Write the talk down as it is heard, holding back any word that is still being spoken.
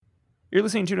You're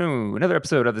listening to another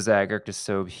episode of the Zag Arctis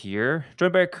Soap here,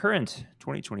 joined by a current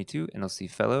 2022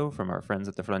 NLC fellow from our friends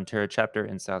at the Frontera chapter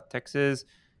in South Texas.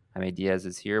 Jaime Diez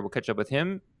is here. We'll catch up with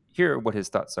him, hear what his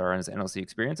thoughts are on his NLC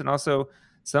experience, and also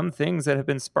some things that have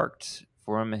been sparked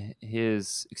from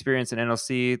his experience in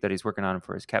NLC that he's working on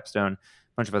for his capstone,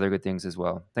 a bunch of other good things as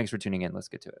well. Thanks for tuning in. Let's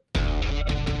get to it.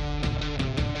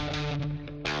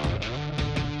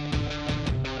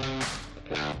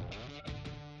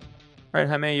 All right,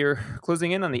 Jaime, you're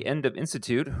closing in on the end of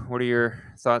Institute. What are your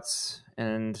thoughts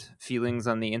and feelings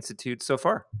on the Institute so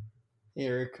far? Hey,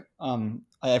 Eric,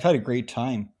 I've had a great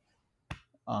time.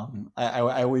 I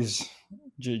always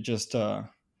just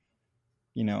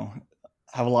you know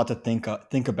have a lot to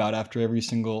think about after every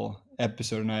single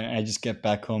episode, and I just get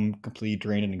back home completely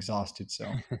drained and exhausted.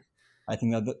 So I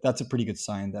think that's a pretty good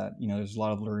sign that there's a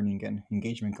lot of learning and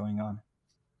engagement going on.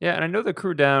 Yeah, and I know the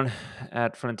crew down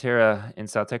at Frontera in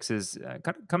South Texas kind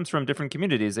of comes from different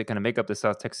communities that kind of make up the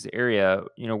South Texas area.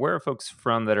 Where are folks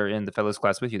from that are in the fellows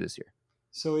class with you this year?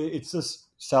 So it's this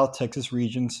South Texas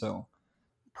region, so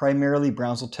primarily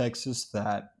Brownsville, Texas.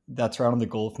 That's right on the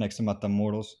Gulf next to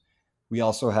Matamoros. We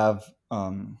also have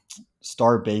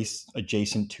Star Base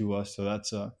adjacent to us, so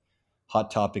that's a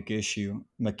hot topic issue.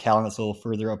 McAllen, that's a little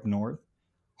further up north.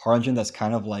 Harlingen, that's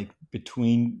kind of like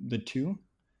between the two,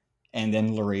 and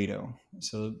then Laredo.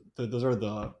 So those are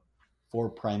the four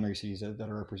primary cities that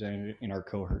are represented in our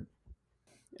cohort.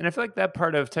 And I feel like that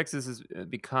part of Texas has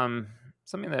become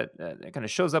something that kind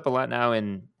of shows up a lot now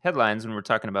in headlines when we're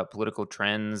talking about political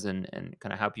trends and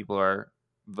kind of how people are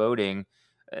voting.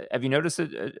 Have you noticed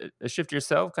a shift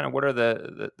yourself? Kind of what are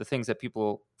the things that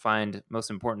people find most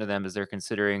important to them as they're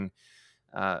considering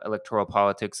electoral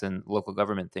politics and local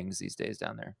government things these days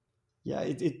down there? Yeah,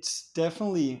 it's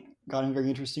definitely gotten very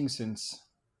interesting since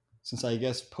I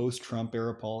guess post Trump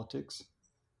era politics.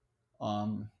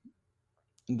 Um,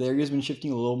 the area has been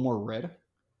shifting a little more red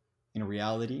in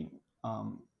reality.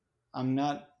 Um, I'm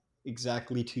not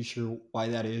exactly too sure why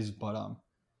that is, but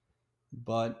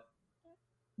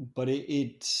but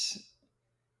it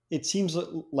seems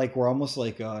like we're almost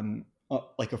like a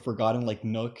forgotten like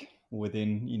nook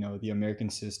within the American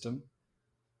system.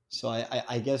 So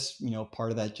I guess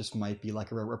part of that just might be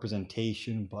like a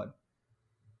representation, but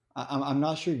I'm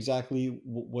not sure exactly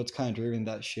what's kind of driving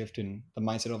that shift in the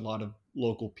mindset of a lot of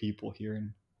local people here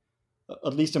in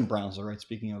at least in Brownsville, right?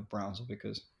 Speaking of Brownsville,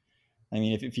 because I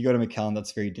mean, if you go to McAllen,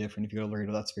 that's very different. If you go to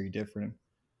Laredo, that's very different.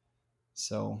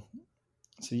 So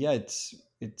so yeah, it's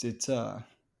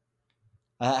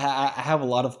I have a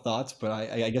lot of thoughts, but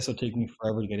I guess it'll take me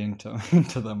forever to get into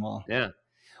into them all. Yeah.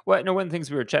 Well, no, one of the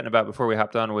things we were chatting about before we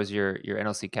hopped on was your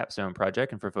NLC capstone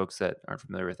project. And for folks that aren't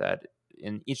familiar with that,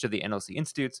 in each of the NLC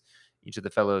institutes, each of the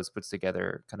fellows puts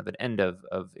together kind of an end of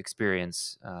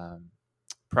experience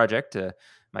project.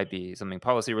 Might be something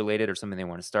policy related or something they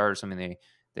want to start or something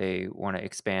they want to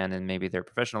expand in maybe their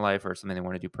professional life or something they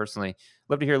want to do personally.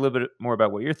 Love to hear a little bit more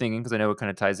about what you're thinking because I know it kind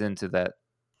of ties into that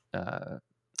uh,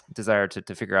 desire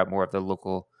to figure out more of the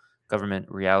local government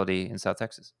reality in South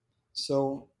Texas.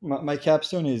 So my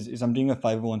capstone is I'm doing a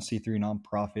 501c3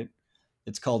 nonprofit.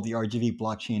 It's called the RGV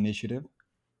Blockchain Initiative,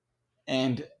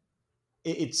 and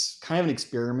it's kind of an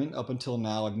experiment. Up until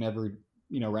now, I've never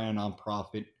ran a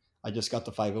nonprofit. I just got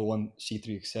the 501c3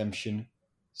 exemption.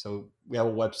 So we have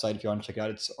a website if you want to check it out.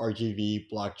 It's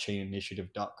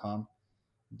rgvblockchaininitiative.com.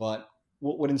 But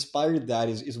what inspired that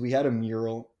is we had a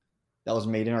mural that was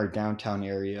made in our downtown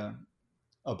area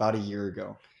about a year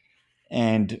ago,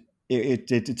 and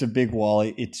it's a big wall.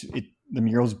 The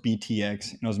mural's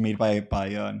BTX, and it was made by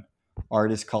an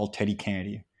artist called Teddy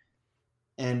Kennedy.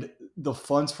 And the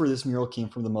funds for this mural came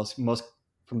from the most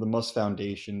from the Muss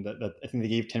Foundation that I think they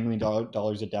gave $10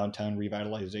 million to downtown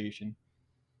revitalization.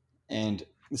 And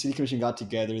the city commission got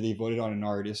together. They voted on an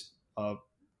artist,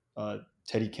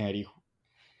 Teddy Kennedy,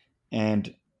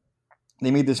 and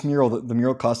they made this mural. The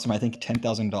mural cost them, I think,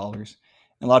 $10,000.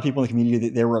 And a lot of people in the community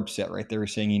they were upset, right? They were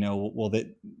saying, well,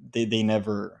 they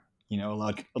never,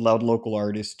 allowed local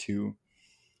artists to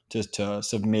just to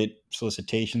submit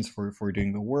solicitations for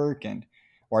doing the work, and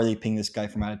why are they paying this guy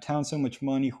from out of town so much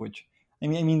money? Which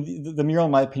the mural,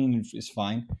 in my opinion, is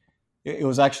fine. It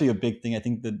was actually a big thing. I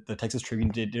think the Texas Tribune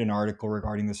did an article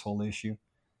regarding this whole issue,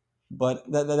 but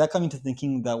that got me to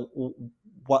thinking that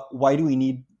why do we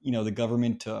need the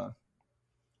government to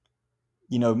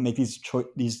make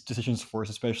these decisions for us,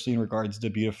 especially in regards to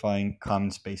beautifying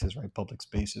common spaces, right, public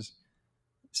spaces.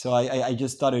 So I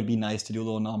just thought it would be nice to do a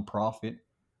little nonprofit.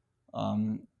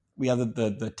 We have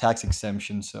the tax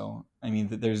exemption, so I mean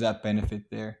there's that benefit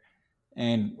there,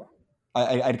 and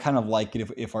I'd kind of like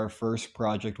it if our first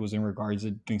project was in regards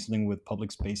to doing something with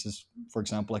public spaces, for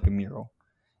example, like a mural,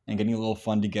 and getting a little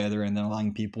fun together, and then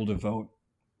allowing people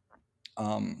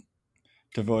um,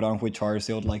 to vote on which artists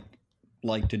they would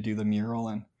like to do the mural,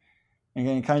 and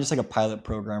again, kind of just like a pilot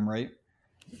program, right?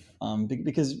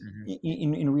 Because Hmm.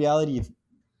 in reality, if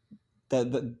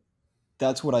that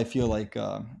that's what I feel like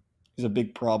is a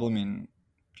big problem in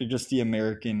just the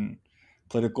American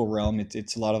political realm.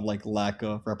 It's a lot of like lack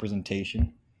of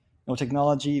representation.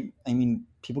 Technology. I mean,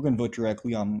 people can vote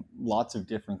directly on lots of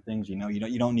different things. You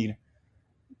don't need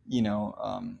you know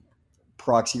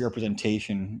proxy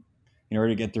representation in order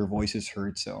to get their voices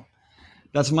heard. So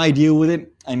that's my deal with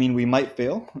it. I mean, we might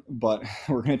fail, but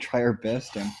we're gonna try our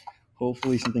best, and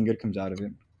hopefully something good comes out of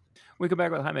it. We come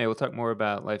back with Jaime. We'll talk more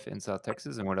about life in South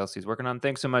Texas and what else he's working on.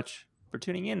 Thanks so much for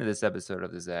tuning in to this episode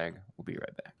of the Zag. We'll be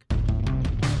right back.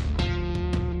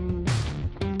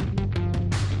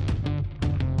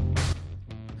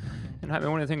 And Jaime,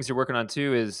 one of the things you're working on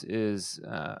too is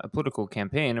a political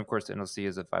campaign. Of course, the NLC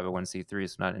is a 501c3,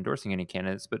 so not endorsing any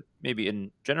candidates, but maybe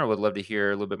in general, would love to hear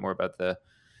a little bit more about the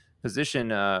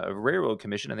position of Railroad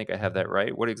Commission. I think I have that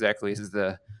right. What exactly is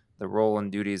the role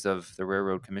and duties of the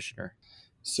Railroad Commissioner?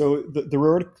 So the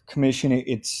Railroad Commission,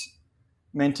 it's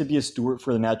meant to be a steward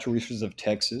for the natural resources of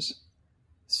Texas.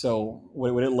 So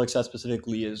what it looks at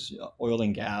specifically is oil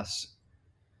and gas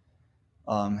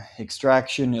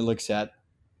extraction. It looks at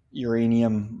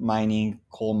uranium mining,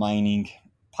 coal mining,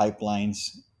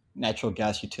 pipelines, natural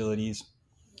gas utilities.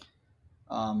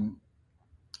 Um,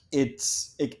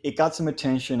 it got some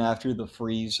attention after the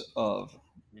freeze of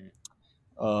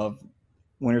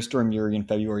Winter Storm Uri in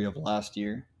February of last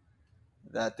year.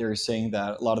 That they're saying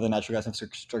that a lot of the natural gas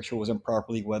infrastructure wasn't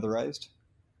properly weatherized,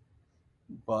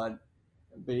 but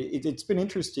it's been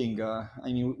interesting. I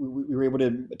mean, we were able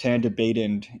to attend a debate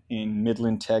in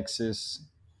Midland, Texas,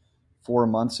 4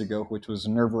 months ago, which was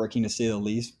nerve wracking to say the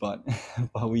least. But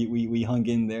but we hung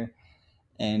in there,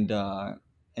 and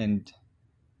and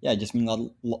yeah, just mean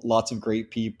lots of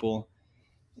great people.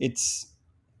 It's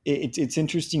it's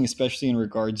interesting, especially in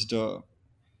regards to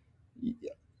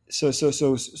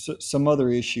some other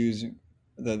issues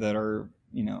that are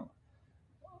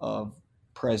of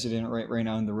president right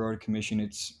now in the road commission.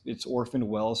 It's orphaned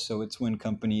wells, so it's when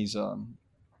companies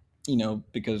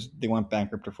because they went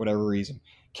bankrupt or for whatever reason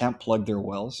can't plug their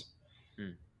wells,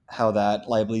 Hmm. how that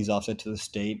liability is offset to the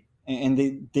state, and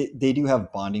they do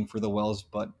have bonding for the wells,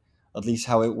 but at least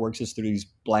how it works is through these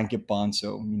blanket bonds.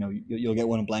 So you'll get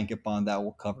one blanket bond that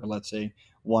will cover, let's say,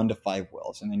 1 to 5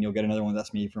 wells, and then you'll get another one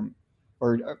that's made from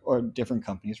or different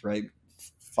companies, right,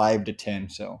 5 to 10.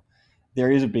 So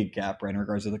there is a big gap, right, in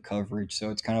regards to the coverage. So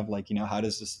it's kind of like, how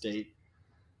does the state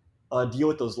deal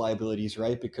with those liabilities,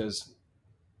 right? Because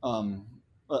um,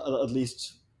 at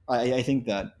least I think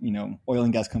that oil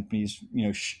and gas companies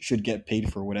should get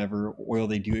paid for whatever oil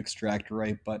they do extract,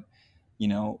 right? But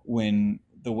when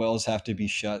the wells have to be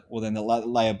shut, well, then the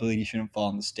liability shouldn't fall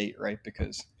on the state, right?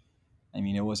 Because I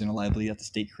mean, it wasn't a liability that the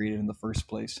state created in the first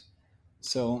place.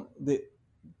 So the,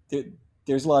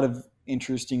 there's a lot of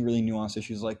interesting, really nuanced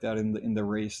issues like that in the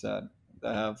race that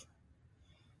have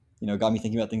got me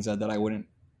thinking about things that I wouldn't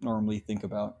normally think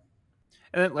about.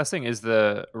 And then last thing is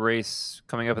the race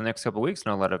coming up in the next couple of weeks.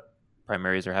 Now a lot of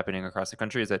primaries are happening across the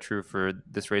country. Is that true for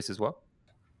this race as well?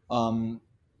 Um,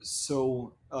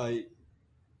 so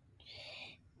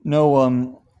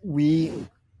no, we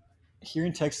here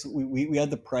in Texas we had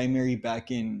the primary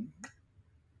back in,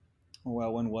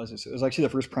 well, when was this? It was actually the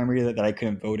first primary that I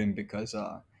couldn't vote in because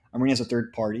I'm running as a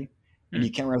third party, and Hmm.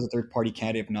 you can't run as a third party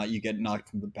candidate. If not, you get knocked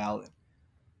from the ballot.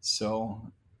 So,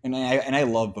 and I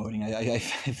love voting. I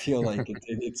feel like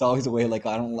it's always a way, like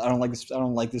I don't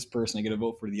like this person. I get to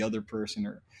vote for the other person,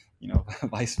 or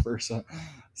vice versa.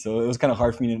 So it was kind of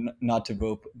hard for me to not to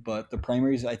vote. But the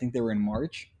primaries, I think they were in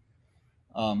March.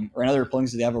 Right now, they're planning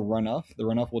to have a runoff. The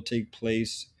runoff will take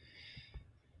place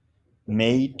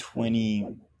May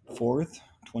 24th,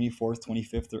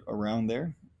 25th, around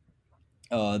there.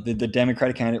 The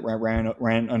Democratic candidate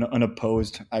ran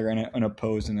unopposed. I ran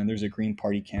unopposed, and then there's a Green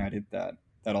Party candidate that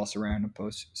also ran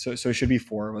unopposed. So it should be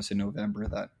four of us in November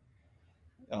that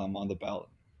on the ballot.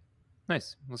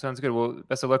 Nice. Well, sounds good. Well,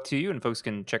 best of luck to you, and folks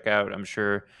can check out, I'm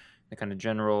sure, the kind of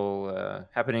general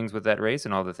happenings with that race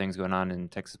and all the things going on in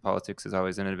Texas politics is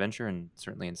always an adventure, and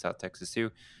certainly in South Texas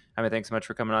too. Jaime, thanks so much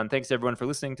for coming on. Thanks to everyone for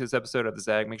listening to this episode of the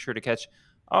Zag. Make sure to catch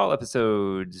all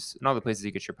episodes and all the places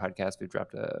you get your podcast. We've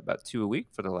dropped about 2 a week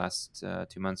for the last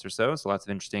 2 months or so. So lots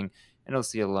of interesting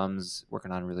NLC alums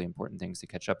working on really important things to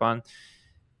catch up on.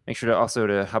 Make sure to also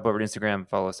to hop over to Instagram,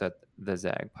 follow us at the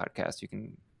Zag Podcast. You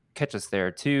can catch us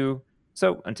there too.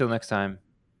 So until next time,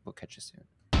 we'll catch you soon.